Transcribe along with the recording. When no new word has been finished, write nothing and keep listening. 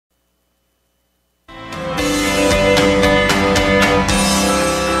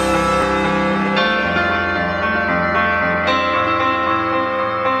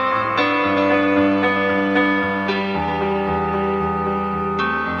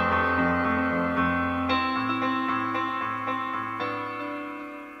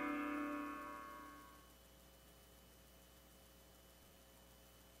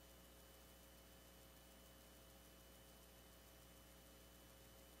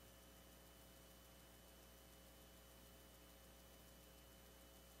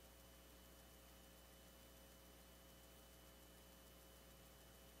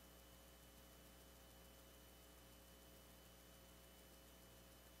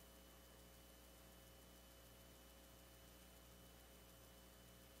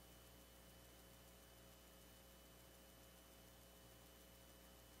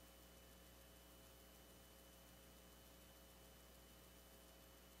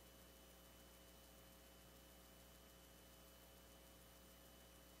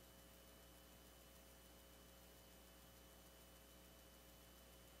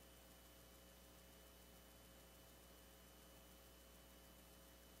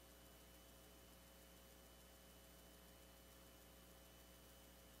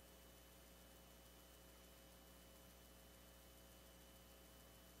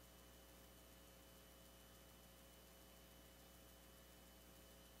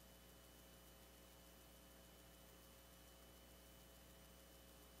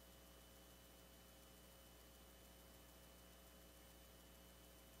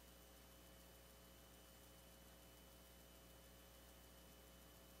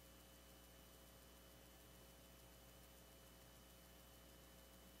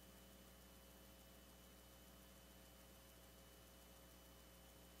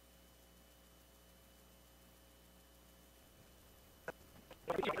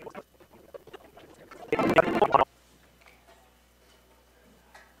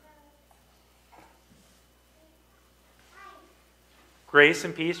Grace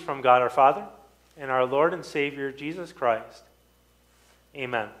and peace from God our Father and our Lord and Savior Jesus Christ.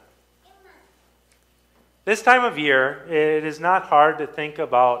 Amen. This time of year, it is not hard to think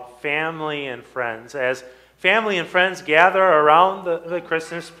about family and friends. As family and friends gather around the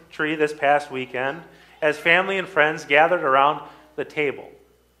Christmas tree this past weekend, as family and friends gathered around the table,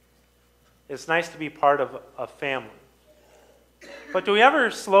 it's nice to be part of a family. But do we ever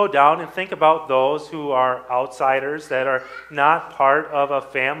slow down and think about those who are outsiders, that are not part of a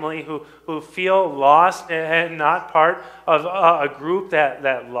family, who feel lost and not part of a group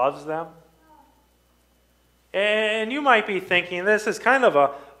that loves them? And you might be thinking, this is kind of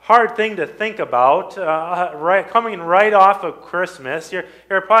a hard thing to think about, coming right off of Christmas.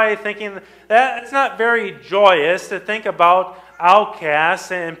 You're probably thinking, that's not very joyous to think about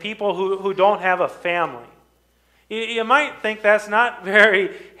outcasts and people who don't have a family. You might think that's not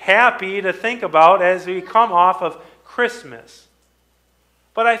very happy to think about as we come off of Christmas.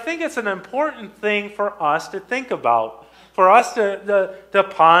 But I think it's an important thing for us to think about, for us to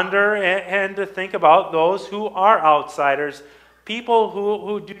ponder and to think about those who are outsiders, people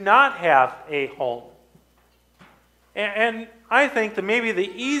who do not have a home. And I think that maybe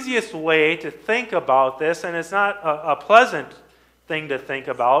the easiest way to think about this, and it's not a pleasant thing to think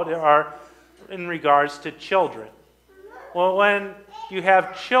about, are in regards to children. Well, when you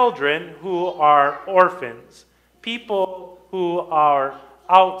have children who are orphans, people who are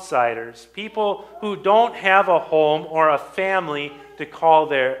outsiders, people who don't have a home or a family to call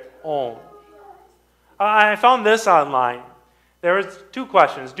their own. I found this online. There was 2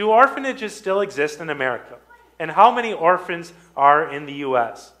 questions. Do orphanages still exist in America? And how many orphans are in the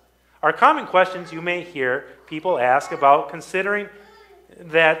U.S.? Are common questions you may hear people ask about considering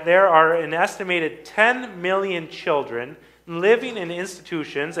that there are an estimated 10 million children living in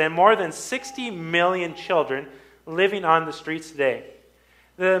institutions and more than 60 million children living on the streets today.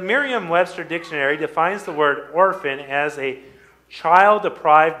 The Merriam-Webster Dictionary defines the word orphan as a child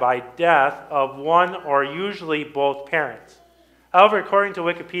deprived by death of one or usually both parents. However, according to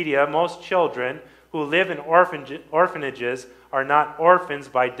Wikipedia, most children who live in orphanages are not orphans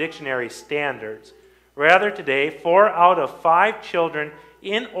by dictionary standards. Rather, today, 4 out of 5 children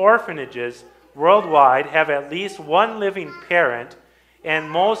in orphanages worldwide have at least one living parent,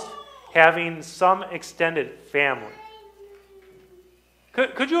 and most having some extended family.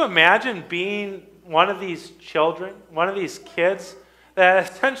 Could you imagine being one of these children, one of these kids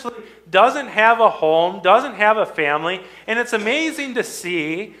that essentially doesn't have a home, doesn't have a family? And it's amazing to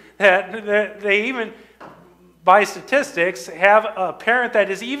see that they even, by statistics, have a parent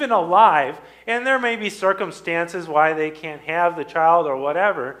that is even alive, and there may be circumstances why they can't have the child or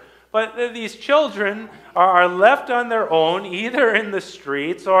whatever, but these children are left on their own, either in the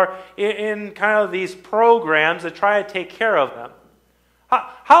streets or in kind of these programs that try to take care of them.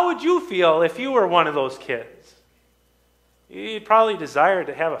 How would you feel if you were one of those kids? You'd probably desire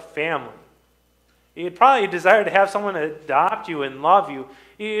to have a family. You'd probably desire to have someone adopt you and love you.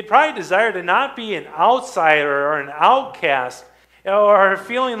 You'd probably desire to not be an outsider or an outcast or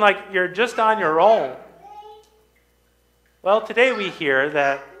feeling like you're just on your own. Well, today we hear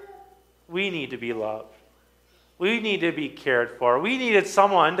that we need to be loved. We need to be cared for. We needed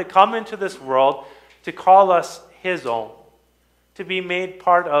someone to come into this world to call us his own, to be made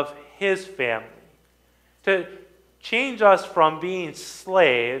part of his family, to change us from being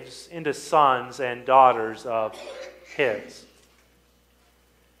slaves into sons and daughters of his.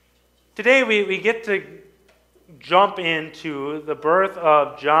 Today we get to jump into the birth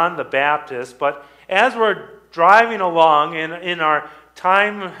of John the Baptist, but as we're driving along in our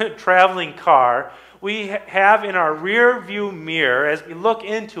time-traveling car, we have in our rear view mirror, as we look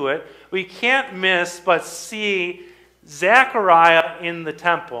into it, we can't miss but see Zechariah in the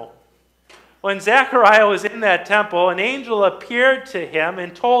temple. When Zechariah was in that temple, an angel appeared to him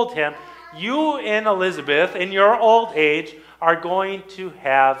and told him, "You and Elizabeth, in your old age, are going to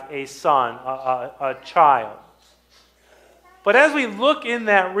have a son, a child." But as we look in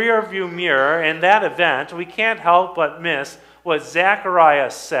that rear view mirror and that event, we can't help but miss what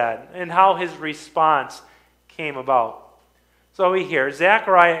Zechariah said and how his response came about. So we hear,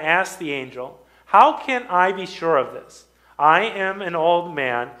 Zechariah asked the angel, "How can I be sure of this? I am an old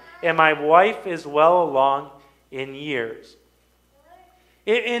man, and my wife is well along in years."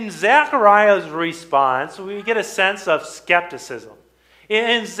 In Zechariah's response, we get a sense of skepticism.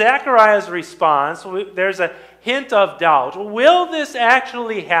 In Zechariah's response, there's a hint of doubt. Will this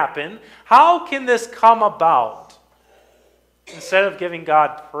actually happen? How can this come about? Instead of giving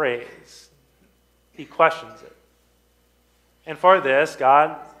God praise, he questions it. And for this,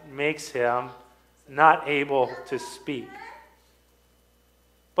 God makes him not able to speak.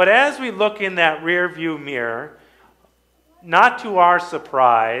 But as we look in that rear view mirror, not to our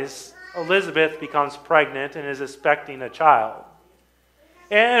surprise, Elizabeth becomes pregnant and is expecting a child.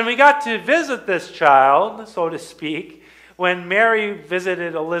 And we got to visit this child, so to speak, when Mary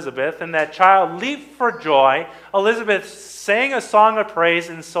visited Elizabeth, and that child leaped for joy. Elizabeth sang a song of praise,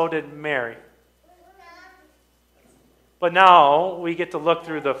 and so did Mary. But now we get to look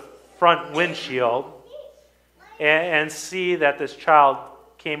through the front windshield and see that this child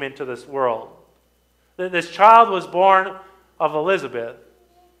came into this world. This child was born of Elizabeth.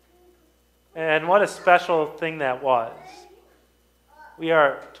 And what a special thing that was. We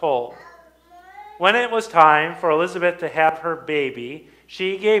are told, when it was time for Elizabeth to have her baby,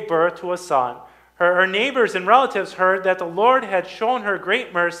 she gave birth to a son. Her neighbors and relatives heard that the Lord had shown her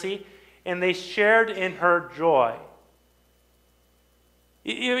great mercy, and they shared in her joy.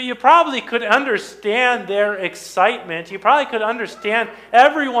 You probably could understand their excitement. You probably could understand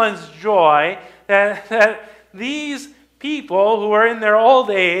everyone's joy that these people who are in their old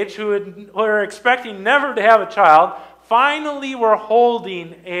age, who are expecting never to have a child, finally were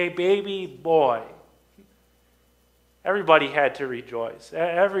holding a baby boy. Everybody had to rejoice.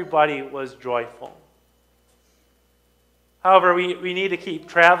 Everybody was joyful. However, we need to keep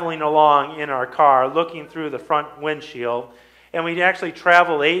traveling along in our car, looking through the front windshield, and we actually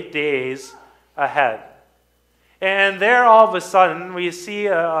travel 8 days ahead. And there, all of a sudden, we see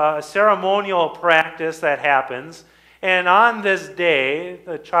a ceremonial practice that happens, and on this day,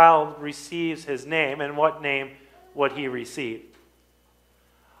 the child receives his name, and what name would he receive?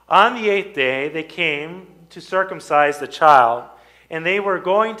 On the 8th day, they came to circumcise the child, and they were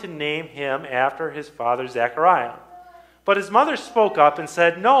going to name him after his father Zechariah. But his mother spoke up and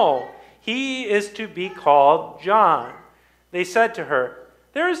said, "No, he is to be called John." They said to her,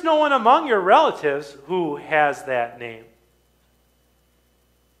 "There is no one among your relatives who has that name."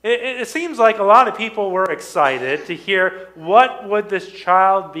 It seems like a lot of people were excited to hear what would this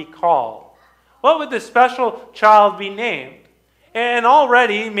child be called. What would this special child be named? And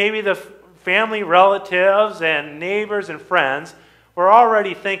already, maybe the family relatives and neighbors and friends were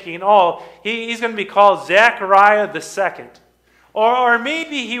already thinking, oh, he's going to be called Zechariah the Second. Or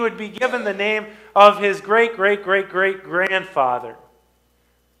maybe he would be given the name of his great-great-great-great-grandfather.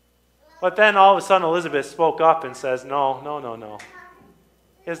 But then all of a sudden Elizabeth spoke up and says, no.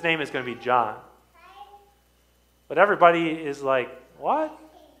 His name is going to be John. But everybody is like, what?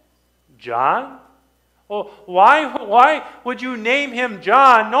 John? Well, why would you name him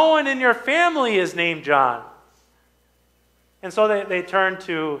John? No one in your family is named John. And so they turned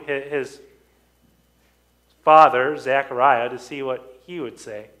to his father, Zechariah, to see what he would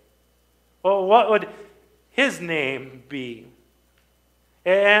say. Well, what would his name be?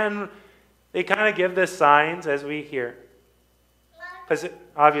 And they kind of give the signs as we hear. Because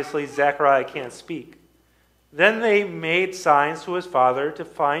obviously Zechariah can't speak. Then they made signs to his father to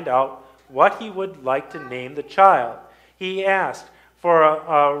find out what he would like to name the child. He asked for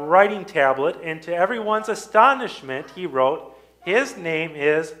a writing tablet, and to everyone's astonishment, he wrote, "His name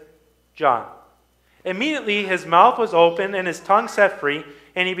is John." Immediately his mouth was opened and his tongue set free,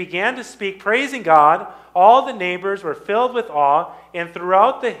 and he began to speak, praising God. All the neighbors were filled with awe, and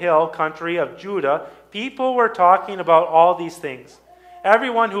throughout the hill country of Judah, people were talking about all these things.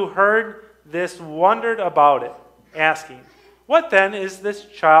 Everyone who heard this wondered about it, asking, "What then is this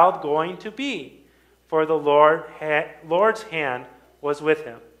child going to be?" For the Lord's hand was with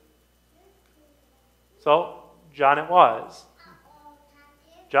him. So, John it was.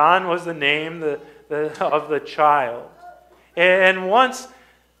 John was the name of the child. And once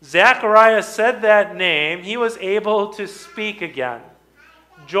Zechariah said that name, he was able to speak again.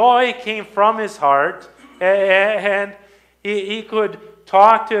 Joy came from his heart, and he could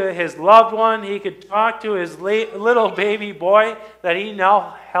talk to his loved one. He could talk to his little baby boy that he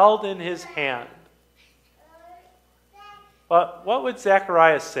now held in his hand. But what would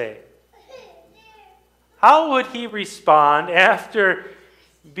Zechariah say? How would he respond after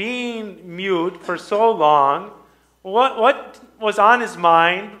being mute for so long? What was on his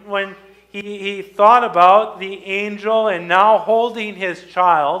mind when he thought about the angel and now holding his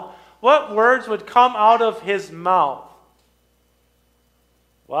child? What words would come out of his mouth?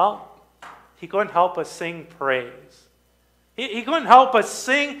 Well, he couldn't help but sing praise. He couldn't help but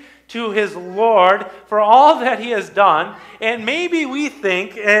sing to his Lord for all that he has done. And maybe we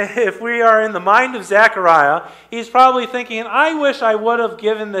think, if we are in the mind of Zechariah, he's probably thinking, I wish I would have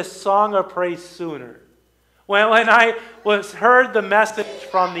given this song of praise sooner, when I heard the message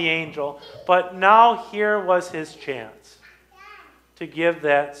from the angel. But now here was his chance to give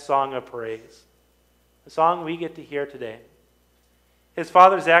that song of praise, the song we get to hear today. his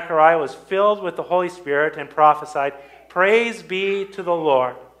father Zechariah was filled with the Holy Spirit and prophesied, "Praise be to the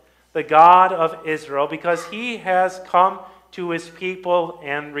Lord, the God of Israel, because he has come to his people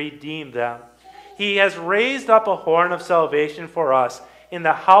and redeemed them. He has raised up a horn of salvation for us in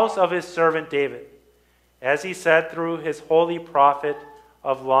the house of his servant David, as he said through his holy prophet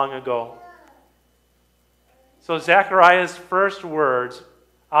of long ago." So Zechariah's first words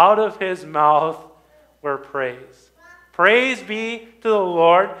out of his mouth were praise. Praise be to the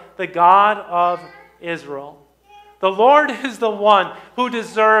Lord, the God of Israel. The Lord is the one who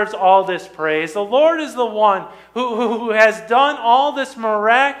deserves all this praise. The Lord is the one who has done all this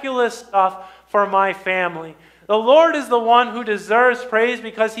miraculous stuff for my family. The Lord is the one who deserves praise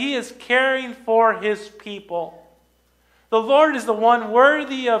because he is caring for his people. The Lord is the one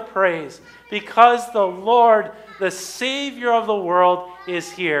worthy of praise because the Lord, the Savior of the world,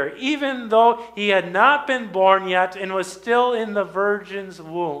 is here, even though he had not been born yet and was still in the virgin's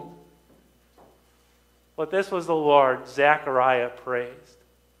womb. But this was the Lord Zechariah praised.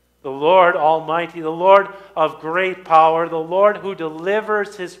 The Lord Almighty, the Lord of great power, the Lord who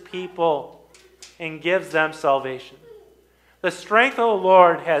delivers his people and gives them salvation. The strength of the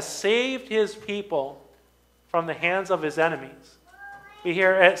Lord has saved his people from the hands of his enemies. We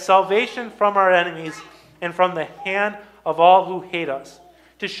hear salvation from our enemies and from the hand of all who hate us,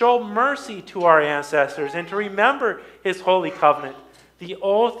 to show mercy to our ancestors and to remember his holy covenant, the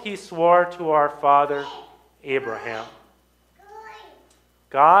oath he swore to our father Abraham.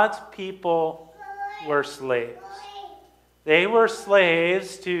 God's people were slaves. They were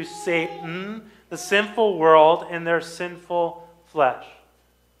slaves to Satan, the sinful world, and their sinful flesh.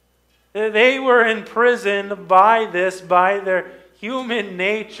 They were imprisoned by their human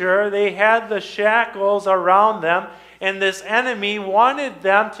nature. They had the shackles around them, and this enemy wanted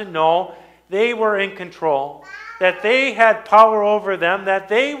them to know they were in control, that they had power over them, that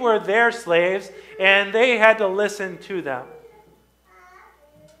they were their slaves, and they had to listen to them.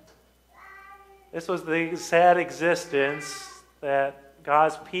 This was the sad existence that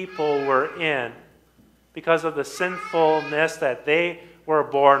God's people were in because of the sinfulness that they were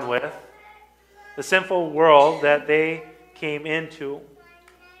born with, the sinful world that they came into.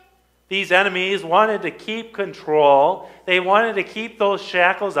 These enemies wanted to keep control. They wanted to keep those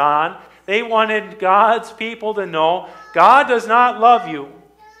shackles on. They wanted God's people to know God does not love you.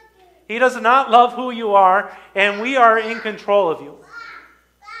 He does not love who you are, and we are in control of you.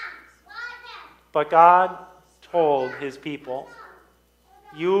 But God told his people,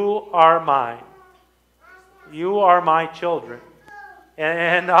 "You are mine. You are my children,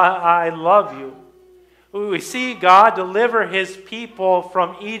 and I love you." We see God deliver his people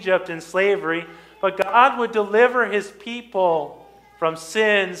from Egypt and slavery, but God would deliver his people from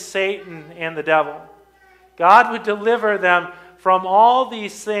sin, Satan, and the devil. God would deliver them from all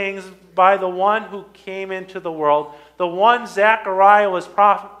these things by the one who came into the world, the one Zechariah was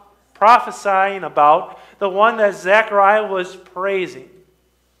prophesying about, the one that Zechariah was praising.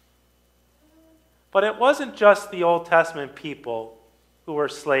 But it wasn't just the Old Testament people who were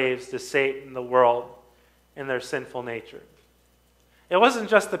slaves to Satan, the world, and their sinful nature. It wasn't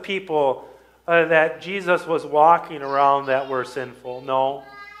just the people that Jesus was walking around that were sinful. No,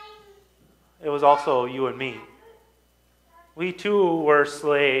 it was also you and me. We too were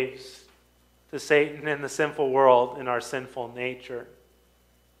slaves to Satan and the sinful world in our sinful nature.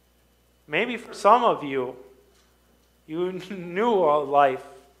 Maybe for some of you, you knew a life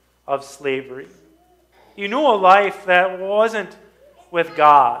of slavery. You knew a life that wasn't with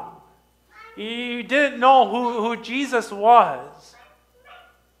God. You didn't know who Jesus was.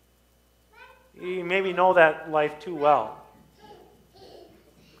 You maybe know that life too well.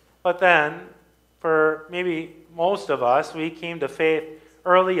 But then, for maybe most of us, we came to faith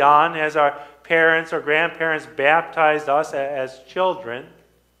early on as our parents or grandparents baptized us as children.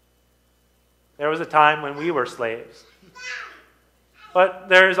 There was a time when we were slaves. But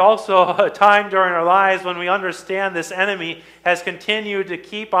there is also a time during our lives when we understand this enemy has continued to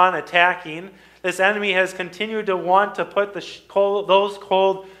keep on attacking. This enemy has continued to want to put those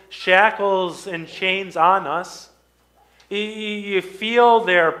cold shackles and chains on us. You feel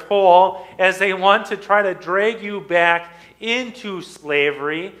their pull as they want to try to drag you back into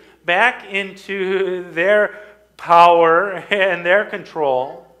slavery, back into their power and their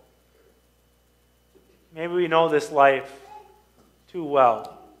control. Maybe we know this life too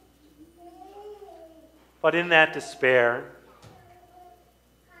well. But in that despair,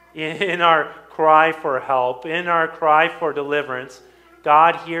 in our cry for help, in our cry for deliverance,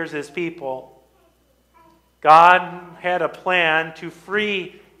 God hears his people. God had a plan to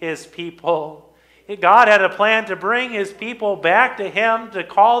free his people. God had a plan to bring his people back to him, to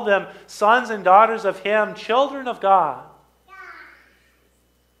call them sons and daughters of him, children of God.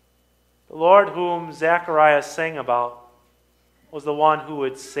 The Lord whom Zechariah sang about was the one who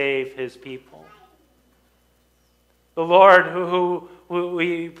would save his people. The Lord who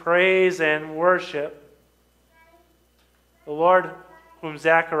we praise and worship, the Lord whom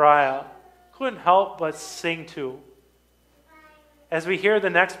Zechariah couldn't help but sing to. As we hear the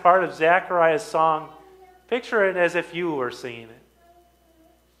next part of Zechariah's song, picture it as if you were singing it.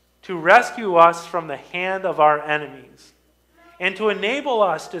 To rescue us from the hand of our enemies, and to enable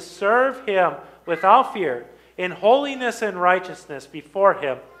us to serve him without fear, in holiness and righteousness before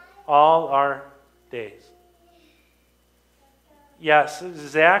him all our days. Yes,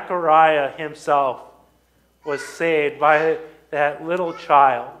 Zechariah himself was saved by that little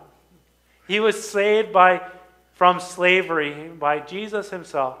child. He was saved from slavery by Jesus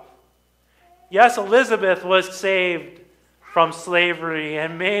himself. Yes, Elizabeth was saved from slavery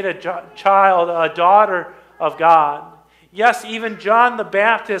and made a child, a daughter of God. Yes, even John the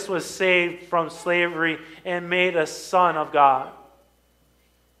Baptist was saved from slavery and made a son of God.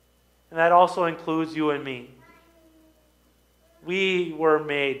 And that also includes you and me. We were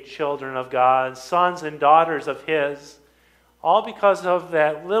made children of God, sons and daughters of his, all because of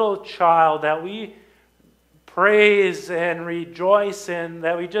that little child that we praise and rejoice in,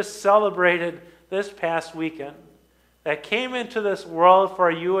 that we just celebrated this past weekend, that came into this world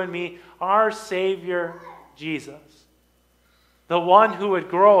for you and me, our Savior, Jesus. The one who would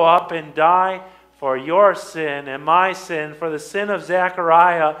grow up and die for your sin and my sin, for the sin of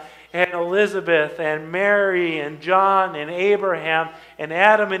Zechariah and Elizabeth and Mary and John and Abraham and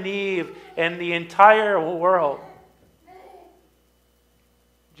Adam and Eve and the entire world.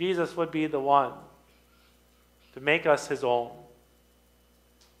 Jesus would be the one to make us his own,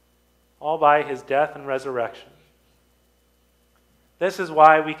 all by his death and resurrection. This is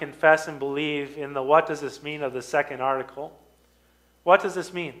why we confess and believe in the what does this mean of the second article. What does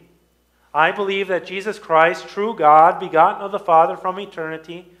this mean? I believe that Jesus Christ, true God, begotten of the Father from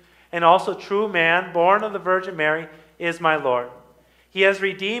eternity, and also true man, born of the Virgin Mary, is my Lord. He has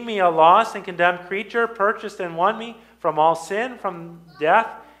redeemed me, a lost and condemned creature, purchased and won me from all sin, from death,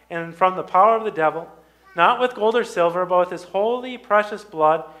 and from the power of the devil, not with gold or silver, but with his holy, precious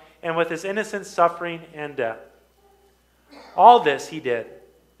blood, and with his innocent suffering and death. All this he did,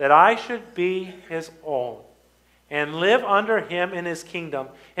 that I should be his own, and live under him in his kingdom,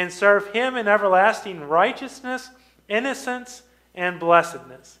 and serve him in everlasting righteousness, innocence, and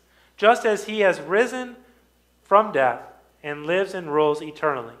blessedness, just as he has risen from death and lives and rules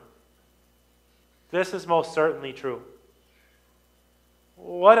eternally. This is most certainly true.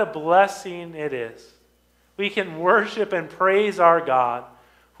 What a blessing it is. We can worship and praise our God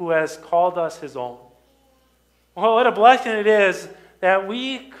who has called us his own. Well, what a blessing it is that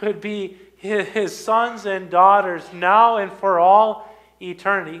we could be his sons and daughters now and for all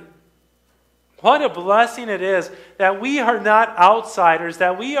eternity. What a blessing it is that we are not outsiders,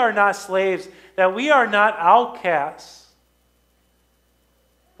 that we are not slaves, that we are not outcasts,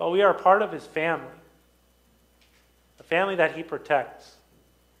 but we are part of his family. A family that he protects,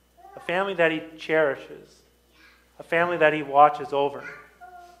 a family that he cherishes, a family that he watches over.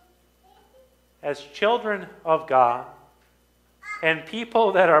 As children of God and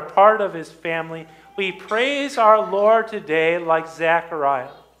people that are part of his family, we praise our Lord today like Zechariah.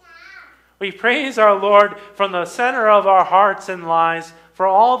 We praise our Lord from the center of our hearts and lives for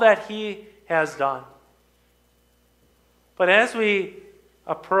all that he has done. But as we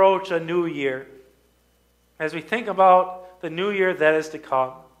approach a new year, as we think about the new year that is to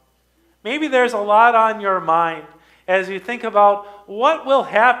come, maybe there's a lot on your mind as you think about what will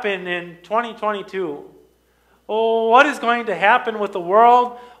happen in 2022. Oh, what is going to happen with the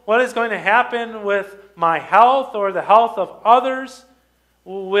world? What is going to happen with my health or the health of others?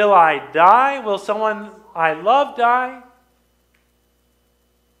 Will I die? Will someone I love die?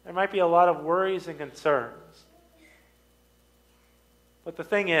 There might be a lot of worries and concerns. But the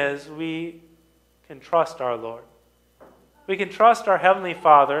thing is, we can trust our Lord. We can trust our Heavenly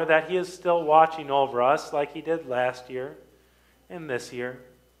Father that he is still watching over us like he did last year and this year.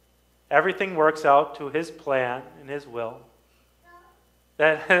 Everything works out to his plan and his will.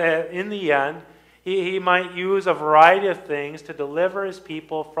 That in the end, he might use a variety of things to deliver his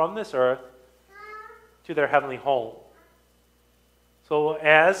people from this earth to their heavenly home. So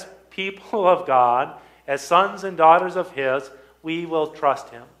as people of God, as sons and daughters of his, we will trust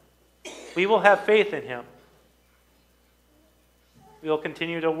him. We will have faith in him. We will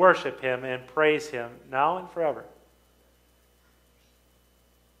continue to worship him and praise him now and forever.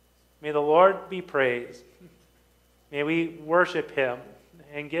 May the Lord be praised. May we worship him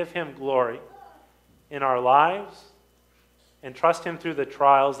and give him glory in our lives and trust him through the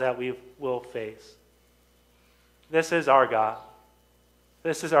trials that we will face. This is our God.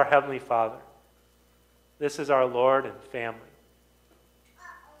 This is our Heavenly Father. This is our Lord and family.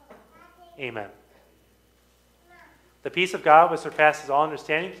 Amen. The peace of God, which surpasses all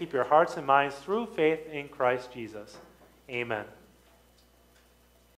understanding, keep your hearts and minds through faith in Christ Jesus. Amen.